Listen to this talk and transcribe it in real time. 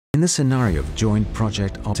In the scenario of Joint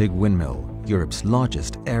Project Optic Windmill, Europe's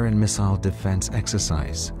largest air and missile defense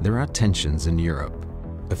exercise, there are tensions in Europe.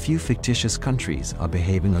 A few fictitious countries are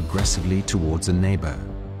behaving aggressively towards a neighbor.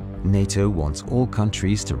 NATO wants all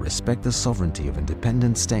countries to respect the sovereignty of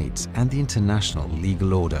independent states and the international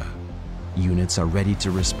legal order. Units are ready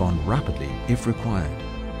to respond rapidly if required.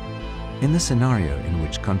 In the scenario in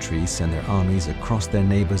which countries send their armies across their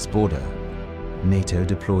neighbor's border, NATO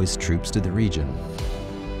deploys troops to the region.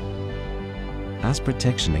 As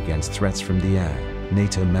protection against threats from the air,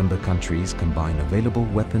 NATO member countries combine available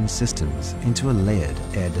weapon systems into a layered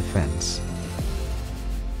air defense.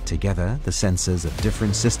 Together, the sensors of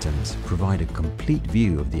different systems provide a complete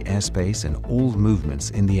view of the airspace and all movements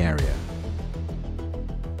in the area.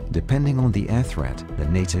 Depending on the air threat, the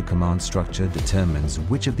NATO command structure determines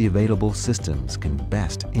which of the available systems can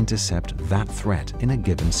best intercept that threat in a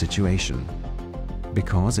given situation.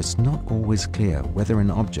 Because it's not always clear whether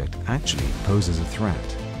an object actually poses a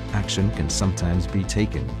threat, action can sometimes be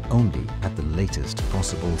taken only at the latest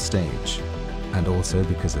possible stage. And also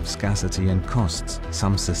because of scarcity and costs,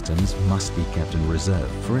 some systems must be kept in reserve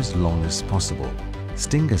for as long as possible.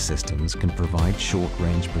 Stinger systems can provide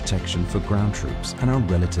short-range protection for ground troops and are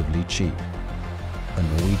relatively cheap. A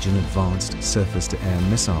Norwegian advanced surface-to-air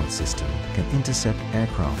missile system can intercept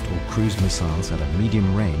aircraft or cruise missiles at a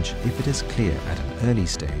medium range if it is clear at an early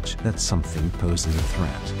stage that something poses a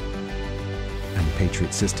threat. And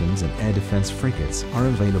Patriot systems and air defense frigates are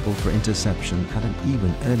available for interception at an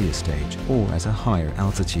even earlier stage or at a higher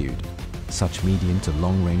altitude. Such medium to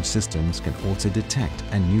long-range systems can also detect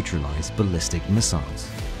and neutralize ballistic missiles.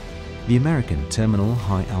 The American Terminal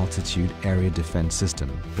High Altitude Area Defense System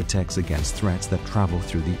protects against threats that travel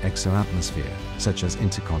through the exoatmosphere, such as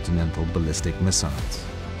intercontinental ballistic missiles.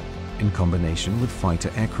 In combination with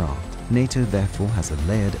fighter aircraft, NATO therefore has a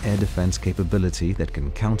layered air defense capability that can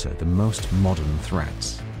counter the most modern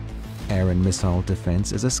threats. Air and missile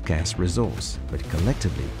defense is a scarce resource, but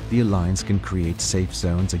collectively, the alliance can create safe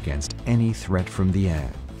zones against any threat from the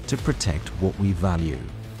air to protect what we value.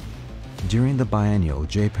 During the biennial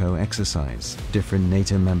JPO exercise, different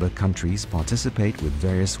NATO member countries participate with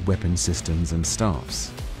various weapon systems and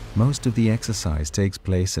staffs. Most of the exercise takes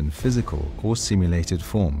place in physical or simulated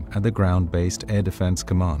form at the Ground-Based Air Defense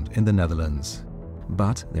Command in the Netherlands.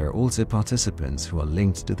 But there are also participants who are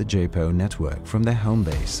linked to the JPO network from their home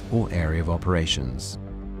base or area of operations.